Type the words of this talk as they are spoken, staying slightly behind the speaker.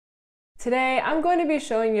Today, I'm going to be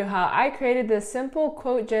showing you how I created this simple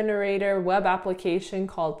quote generator web application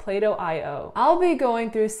called Play-Doh.io. I'll be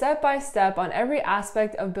going through step by step on every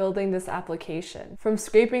aspect of building this application, from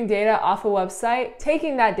scraping data off a website,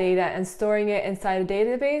 taking that data and storing it inside a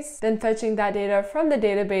database, then fetching that data from the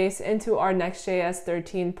database into our Next.js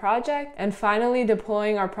 13 project, and finally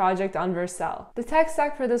deploying our project on Vercel. The tech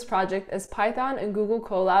stack for this project is Python and Google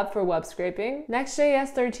Colab for web scraping,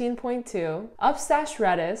 Next.js 13.2, Upstash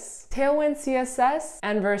Redis, Tailwind CSS,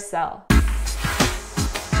 and Vercel.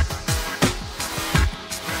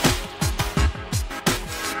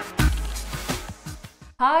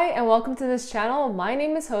 Hi and welcome to this channel. My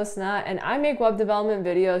name is Hosna and I make web development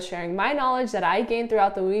videos sharing my knowledge that I gain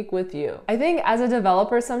throughout the week with you. I think as a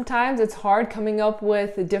developer sometimes it's hard coming up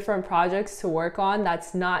with different projects to work on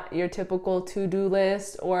that's not your typical to-do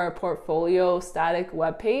list or a portfolio static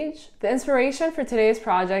web page. The inspiration for today's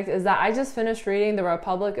project is that I just finished reading The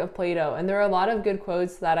Republic of Plato and there are a lot of good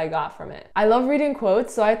quotes that I got from it. I love reading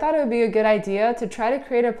quotes, so I thought it would be a good idea to try to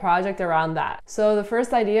create a project around that. So the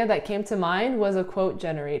first idea that came to mind was a quote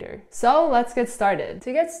generator. So let's get started.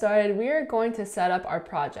 To get started, we are going to set up our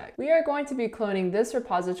project. We are going to be cloning this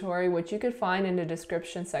repository, which you could find in the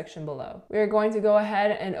description section below. We are going to go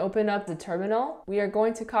ahead and open up the terminal. We are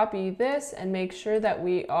going to copy this and make sure that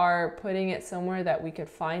we are putting it somewhere that we could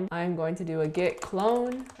find. I'm going to do a git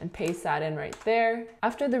clone and paste that in right there.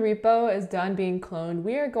 After the repo is done being cloned,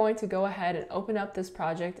 we are going to go ahead and open up this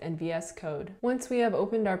project in VS Code. Once we have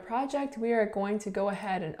opened our project, we are going to go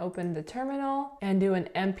ahead and open the terminal and do an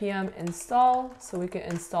npm install so we can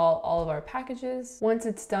install all of our packages. Once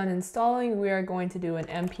it's done installing, we are going to do an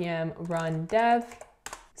npm run dev.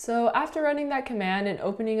 So after running that command and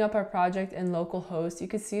opening up our project in localhost, you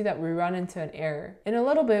can see that we run into an error. In a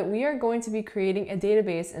little bit, we are going to be creating a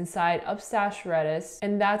database inside Upstash Redis,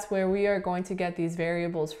 and that's where we are going to get these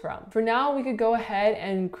variables from. For now, we could go ahead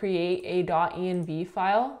and create a .env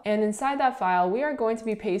file, and inside that file, we are going to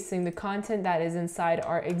be pasting the content that is inside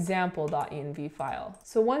our example.env file.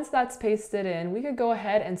 So once that's pasted in, we could go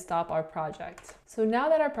ahead and stop our project. So now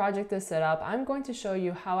that our project is set up, I'm going to show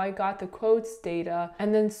you how I got the quotes data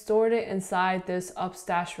and then stored it inside this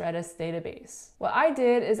Upstash Redis database. What I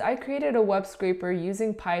did is I created a web scraper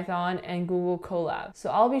using Python and Google Colab. So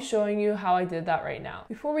I'll be showing you how I did that right now.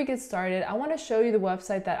 Before we get started, I want to show you the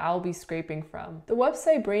website that I'll be scraping from. The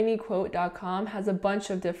website brainyquote.com has a bunch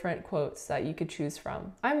of different quotes that you could choose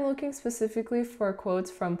from. I'm looking specifically for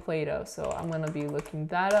quotes from Plato, so I'm going to be looking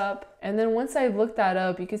that up. And then once I've looked that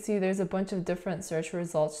up, you can see there's a bunch of different search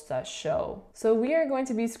results that show. So we are going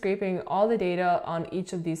to be scraping all the data on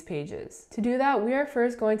each of these pages. To do that, we are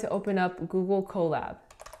first going to open up Google Colab.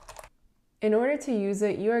 In order to use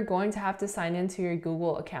it, you are going to have to sign into your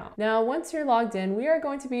Google account. Now, once you're logged in, we are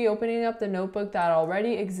going to be opening up the notebook that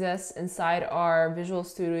already exists inside our Visual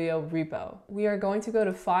Studio repo. We are going to go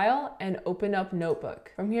to File and open up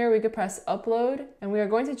Notebook. From here, we could press Upload, and we are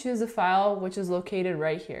going to choose the file, which is located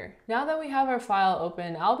right here. Now that we have our file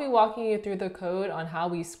open, I'll be walking you through the code on how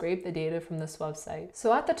we scrape the data from this website.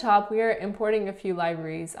 So at the top, we are importing a few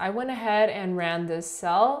libraries. I went ahead and ran this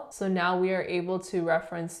cell, so now we are able to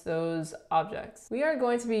reference those objects. We are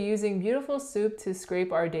going to be using Beautiful Soup to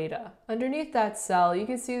scrape our data. Underneath that cell, you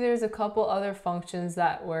can see there's a couple other functions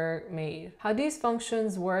that were made. How these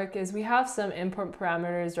functions work is we have some input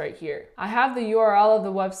parameters right here. I have the URL of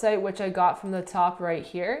the website, which I got from the top right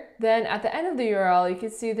here. Then at the end of the URL, you can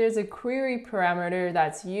see there's a query parameter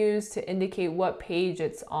that's used to indicate what page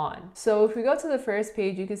it's on. So if we go to the first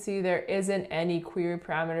page, you can see there isn't any query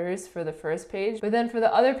parameters for the first page, but then for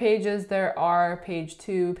the other pages, there are page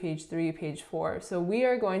 2, page 3, page 4. So we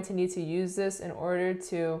are going to need to use this in order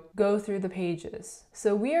to go through the pages.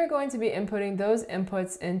 So we are going to be inputting those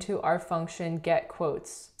inputs into our function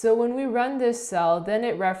getQuotes. So when we run this cell, then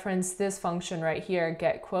it referenced this function right here,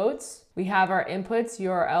 getQuotes. We have our inputs,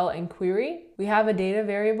 URL, and query. We have a data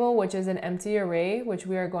variable, which is an empty array, which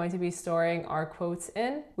we are going to be storing our quotes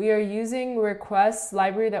in. We are using requests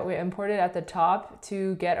library that we imported at the top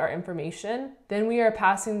to get our information. Then we are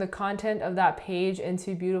passing the content of that page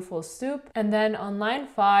into Beautiful Soup. And then on line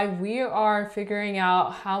 5, we are figuring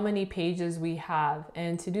out how many pages we have.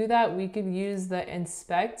 And to do that, we could use the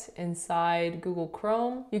inspect inside Google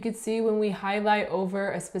Chrome. You could see when we highlight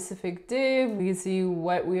over a specific div, we can see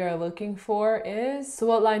what we are looking for is. So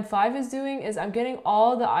what line 5 is doing is I'm getting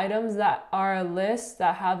all the items that are a list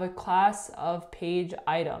that have a class of page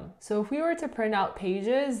item. So if we were to print out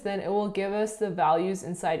pages, then it will give us the values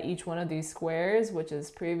inside each one of these squares, which is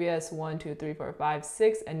previous, 1, 2, 3, 4, 5,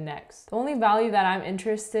 6, and next. The only value that I'm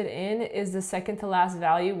interested in is the second to last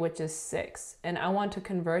value, which is 6. And I want to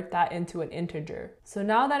convert that into an integer. So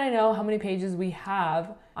now that I know how many pages we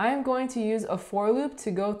have, I am going to use a for loop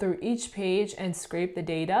to go through each page and scrape the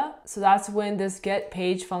data. So that's when this get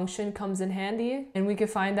page function comes in handy. And we can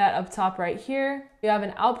find that up top right here. We have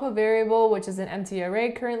an output variable, which is an empty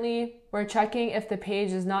array currently. We're checking if the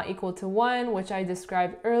page is not equal to 1, which I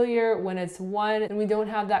described earlier. When it's 1, and we don't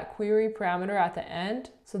have that query parameter at the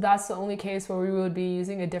end. So that's the only case where we would be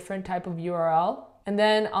using a different type of URL. And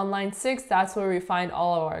then on line 6, that's where we find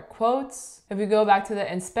all of our quotes. If we go back to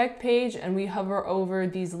the inspect page and we hover over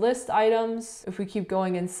these list items, if we keep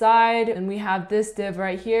going inside, and we have this div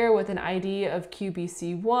right here with an ID of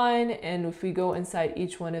QBC1, and if we go inside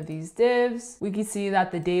each one of these divs, we can see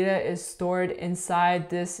that the data is stored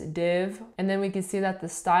inside this div, and then we can see that the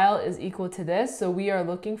style is equal to this. So we are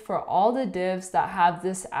looking for all the divs that have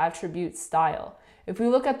this attribute style. If we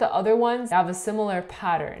look at the other ones, they have a similar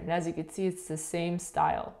pattern. As you can see, it's the same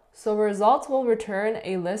style. So results will return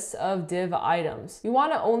a list of div items. You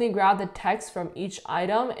want to only grab the text from each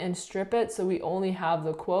item and strip it so we only have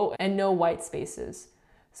the quote and no white spaces.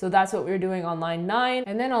 So that's what we're doing on line 9.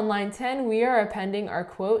 And then on line 10, we are appending our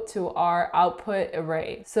quote to our output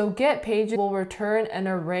array. So get page will return an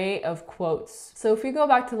array of quotes. So if we go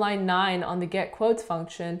back to line 9 on the get quotes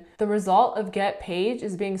function, the result of get page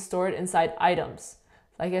is being stored inside items.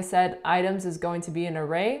 Like I said, items is going to be an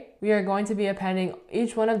array. We are going to be appending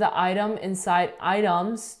each one of the item inside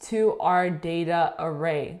items to our data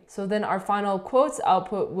array. So then our final quotes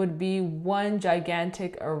output would be one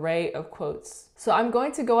gigantic array of quotes. So I'm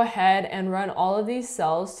going to go ahead and run all of these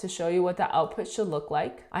cells to show you what the output should look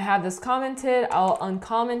like. I have this commented, I'll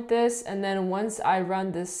uncomment this, and then once I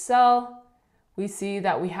run this cell, we see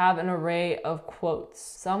that we have an array of quotes.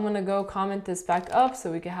 So I'm gonna go comment this back up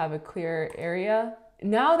so we can have a clearer area.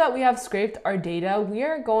 Now that we have scraped our data, we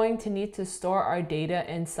are going to need to store our data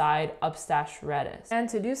inside Upstash Redis. And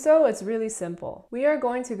to do so, it's really simple. We are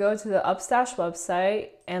going to go to the Upstash website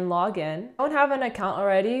and log in. If you don't have an account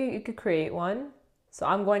already, you could create one. So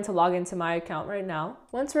I'm going to log into my account right now.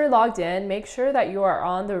 Once we're logged in, make sure that you are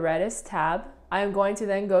on the Redis tab. I am going to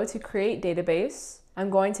then go to create database. I'm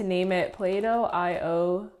going to name it Plato-IO-DB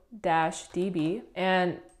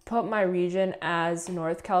and put my region as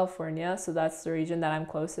North California, so that's the region that I'm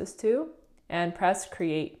closest to, and press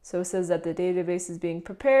create. So it says that the database is being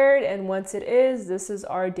prepared, and once it is, this is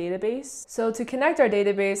our database. So to connect our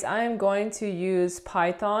database, I am going to use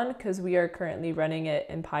Python because we are currently running it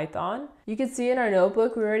in Python. You can see in our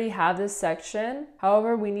notebook, we already have this section.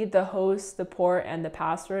 However, we need the host, the port, and the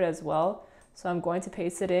password as well. So I'm going to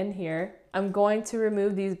paste it in here. I'm going to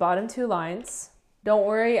remove these bottom 2 lines. Don't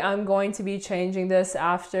worry, I'm going to be changing this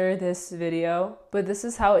after this video, but this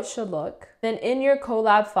is how it should look. Then in your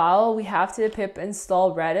collab file, we have to pip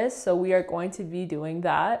install Redis, so we are going to be doing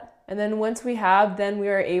that. And then once we have, then we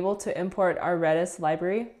are able to import our Redis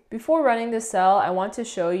library. Before running the cell, I want to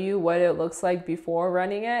show you what it looks like before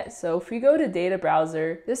running it. So if we go to data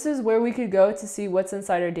browser, this is where we could go to see what's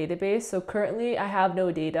inside our database. So currently I have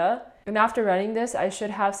no data. And after running this, I should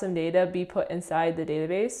have some data be put inside the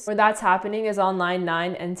database. Where that's happening is on line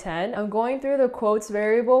 9 and 10. I'm going through the quotes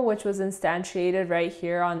variable, which was instantiated right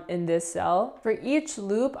here in this cell. For each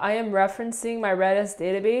loop, I am referencing my Redis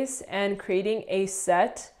database and creating a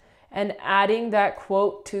set and adding that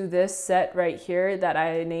quote to this set right here that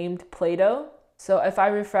I named Plato. So if I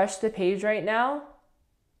refresh the page right now,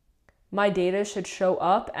 my data should show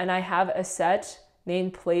up and I have a set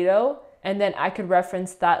named Plato, and then I could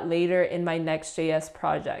reference that later in my Next.js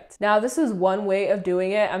project. Now, this is one way of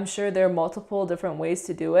doing it. I'm sure there are multiple different ways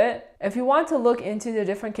to do it. If you want to look into the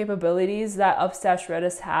different capabilities that Upstash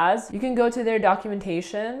Redis has, you can go to their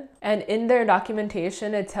documentation, and in their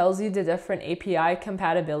documentation, it tells you the different API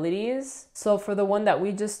compatibilities. So for the one that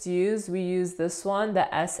we just used, we use this one, the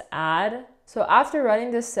sadd. So after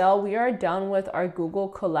running this cell, we are done with our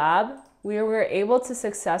Google Colab. We were able to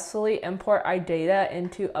successfully import our data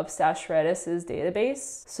into Upstash Redis's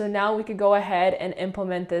database. So now we could go ahead and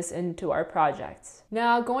implement this into our project.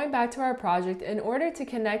 Now going back to our project, in order to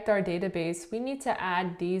connect our database, we need to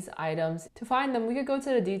add these items. To find them, we could go to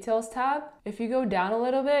the details tab. If you go down a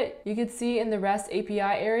little bit, you could see in the REST API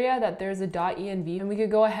area that there's a .env, and we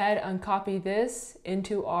could go ahead and copy this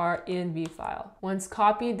into our env file. Once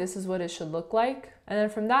copied, this is what it should look like. And then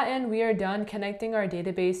from that end, we are done connecting our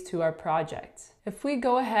database to our project. If we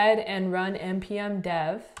go ahead and run npm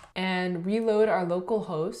dev and reload our local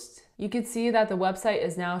host, you can see that the website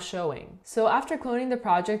is now showing. So after cloning the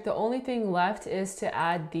project, the only thing left is to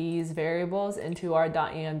add these variables into our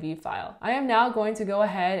 .env file. I am now going to go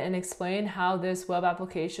ahead and explain how this web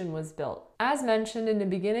application was built. As mentioned in the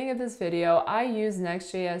beginning of this video, I use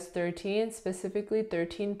Next.js 13, specifically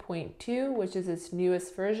 13.2, which is its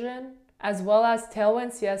newest version, as well as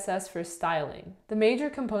Tailwind CSS for styling. The major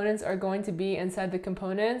components are going to be inside the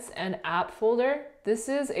components and app folder. This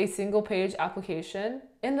is a single page application.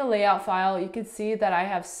 In the layout file, you can see that I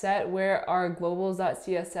have set where our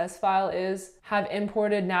globals.css file is, have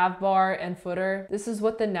imported navbar and footer. This is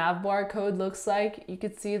what the navbar code looks like. You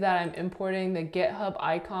can see that I'm importing the GitHub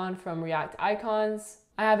icon from React Icons.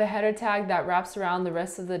 I have a header tag that wraps around the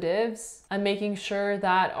rest of the divs. I'm making sure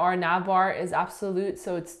that our navbar is absolute,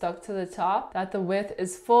 so it's stuck to the top, that the width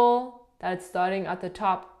is full, that it's starting at the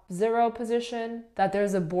top 0 position, that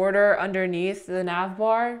there's a border underneath the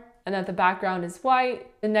navbar, and that the background is white.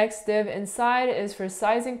 The next div inside is for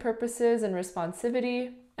sizing purposes and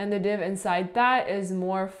responsivity. And the div inside that is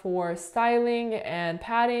more for styling and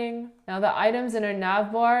padding. Now the items in our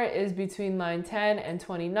navbar is between line 10 and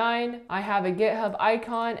 29. I have a GitHub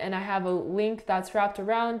icon and I have a link that's wrapped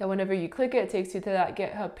around that whenever you click it, it takes you to that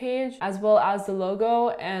GitHub page, as well as the logo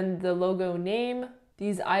and the logo name.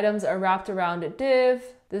 These items are wrapped around a div.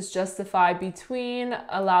 This justify between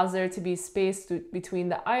allows there to be space between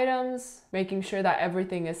the items, making sure that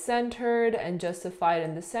everything is centered and justified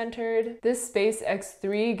in the centered. This space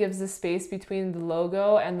x3 gives the space between the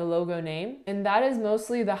logo and the logo name. And that is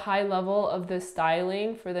mostly the high level of the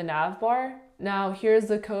styling for the navbar. Now here's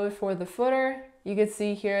the code for the footer. You can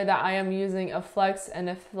see here that I am using a flex and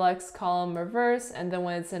a flex column reverse, and then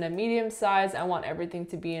when it's in a medium size, I want everything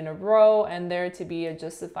to be in a row and there to be a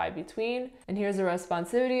justify between. And here's the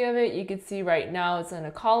responsivity of it. You can see right now it's in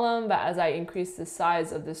a column, but as I increase the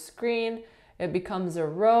size of the screen, it becomes a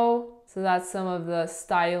row. So that's some of the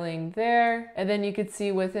styling there. And then you could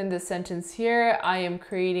see within the sentence here, I am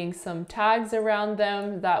creating some tags around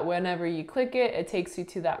them that whenever you click it, it takes you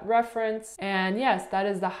to that reference. And yes, that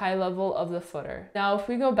is the high level of the footer. Now, if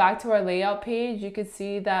we go back to our layout page, you could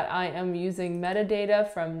see that I am using metadata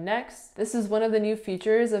from Next. This is one of the new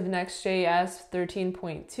features of Next.js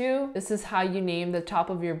 13.2. This is how you name the top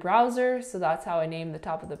of your browser. So that's how I name the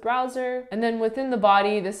top of the browser. And then within the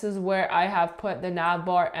body, this is where I have put the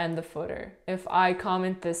navbar and the footer. If I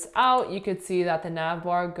comment this out, you could see that the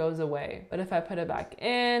navbar goes away. But if I put it back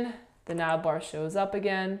in, the navbar shows up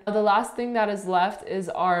again. The last thing that is left is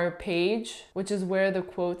our page, which is where the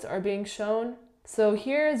quotes are being shown. So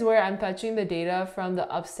here is where I'm fetching the data from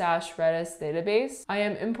the Upstash Redis database. I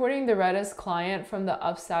am importing the Redis client from the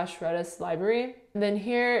Upstash Redis library. And then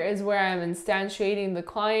here is where I'm instantiating the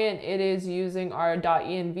client. It is using our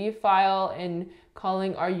 .env file and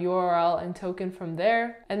calling our URL and token from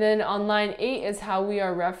there. And then on line 8 is how we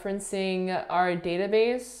are referencing our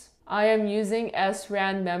database. I am using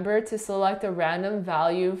sRandMember to select a random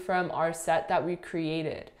value from our set that we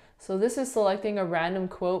created. So this is selecting a random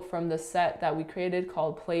quote from the set that we created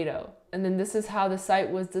called Play-Doh. And then this is how the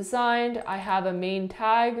site was designed. I have a main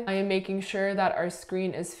tag. I am making sure that our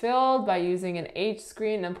screen is filled by using an H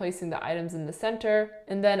screen and placing the items in the center.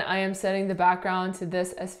 And then I am setting the background to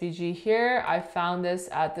this SVG here. I found this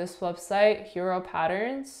at this website, Hero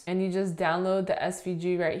Patterns. And you just download the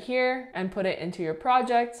SVG right here and put it into your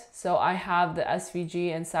project. So I have the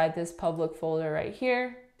SVG inside this public folder right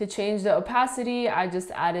here. To change the opacity, I just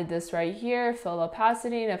added this right here, fill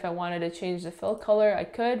opacity, and if I wanted to change the fill color, I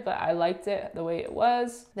could, but I liked it the way it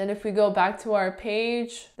was. Then if we go back to our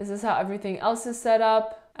page, this is how everything else is set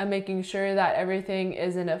up. I'm making sure that everything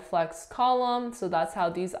is in a flex column, so that's how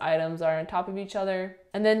these items are on top of each other.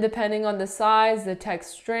 And then depending on the size, the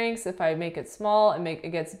text strengths, if I make it small,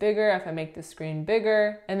 it gets bigger. If I make the screen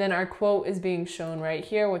bigger, and then our quote is being shown right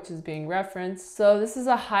here, which is being referenced. So this is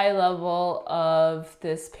a high level of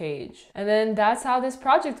this page. And then that's how this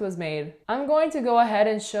project was made. I'm going to go ahead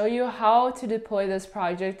and show you how to deploy this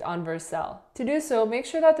project on Vercel. To do so, make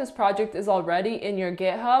sure that this project is already in your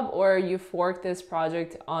GitHub or you fork this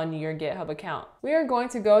project on your GitHub account. We are going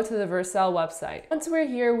to go to the Vercel website. Once we're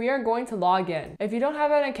here, we are going to log in. If you don't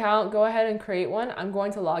have an account, go ahead and create one. I'm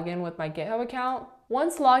going to log in with my GitHub account.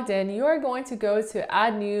 Once logged in, you are going to go to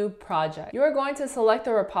Add New Project. You are going to select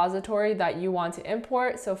the repository that you want to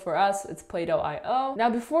import. So for us, it's Play-Doh.io. Now,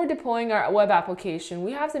 before deploying our web application,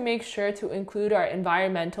 we have to make sure to include our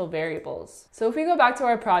environmental variables. So if we go back to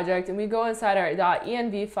our project and we go inside our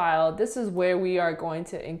 .env file, this is where we are going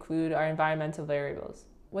to include our environmental variables.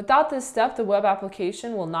 Without this step, the web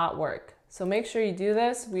application will not work. So make sure you do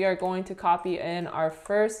this. We are going to copy in our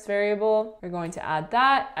first variable. We're going to add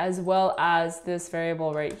that as well as this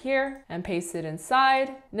variable right here and paste it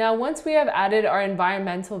inside. Now, once we have added our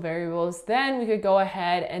environmental variables, then we could go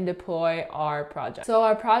ahead and deploy our project. So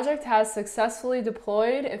our project has successfully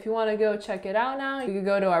deployed. If you want to go check it out now, you could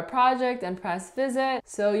go to our project and press visit.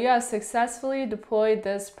 So you have successfully deployed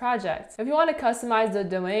this project. If you want to customize the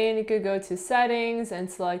domain, you could go to settings and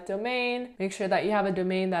select domain. Make sure that you have a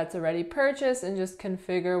domain that's already purchased and just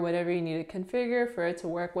configure whatever you need to configure for it to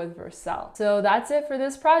work with Vercel. So that's it for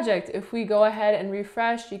this project. If we go ahead and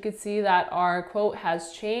refresh, you could see that our quote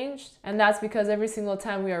has changed, and that's because every single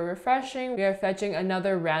time we are refreshing, we are fetching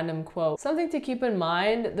another random quote. Something to keep in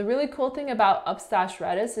mind, the really cool thing about Upstash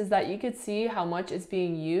Redis is that you could see how much it's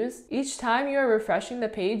being used. Each time you are refreshing the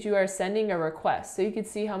page, you are sending a request. So you can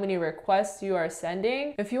see how many requests you are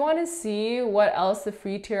sending. If you want to see what else the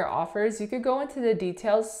free tier offers, you could go into the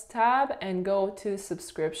details tab and go to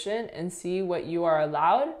subscription and see what you are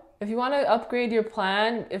allowed. If you want to upgrade your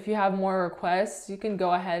plan, if you have more requests, you can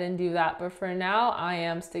go ahead and do that. But for now, I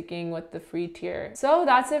am sticking with the free tier. So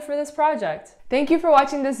that's it for this project. Thank you for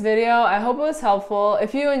watching this video. I hope it was helpful.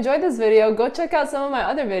 If you enjoyed this video, go check out some of my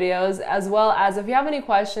other videos, as well as if you have any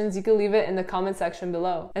questions, you can leave it in the comment section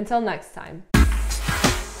below. Until next time.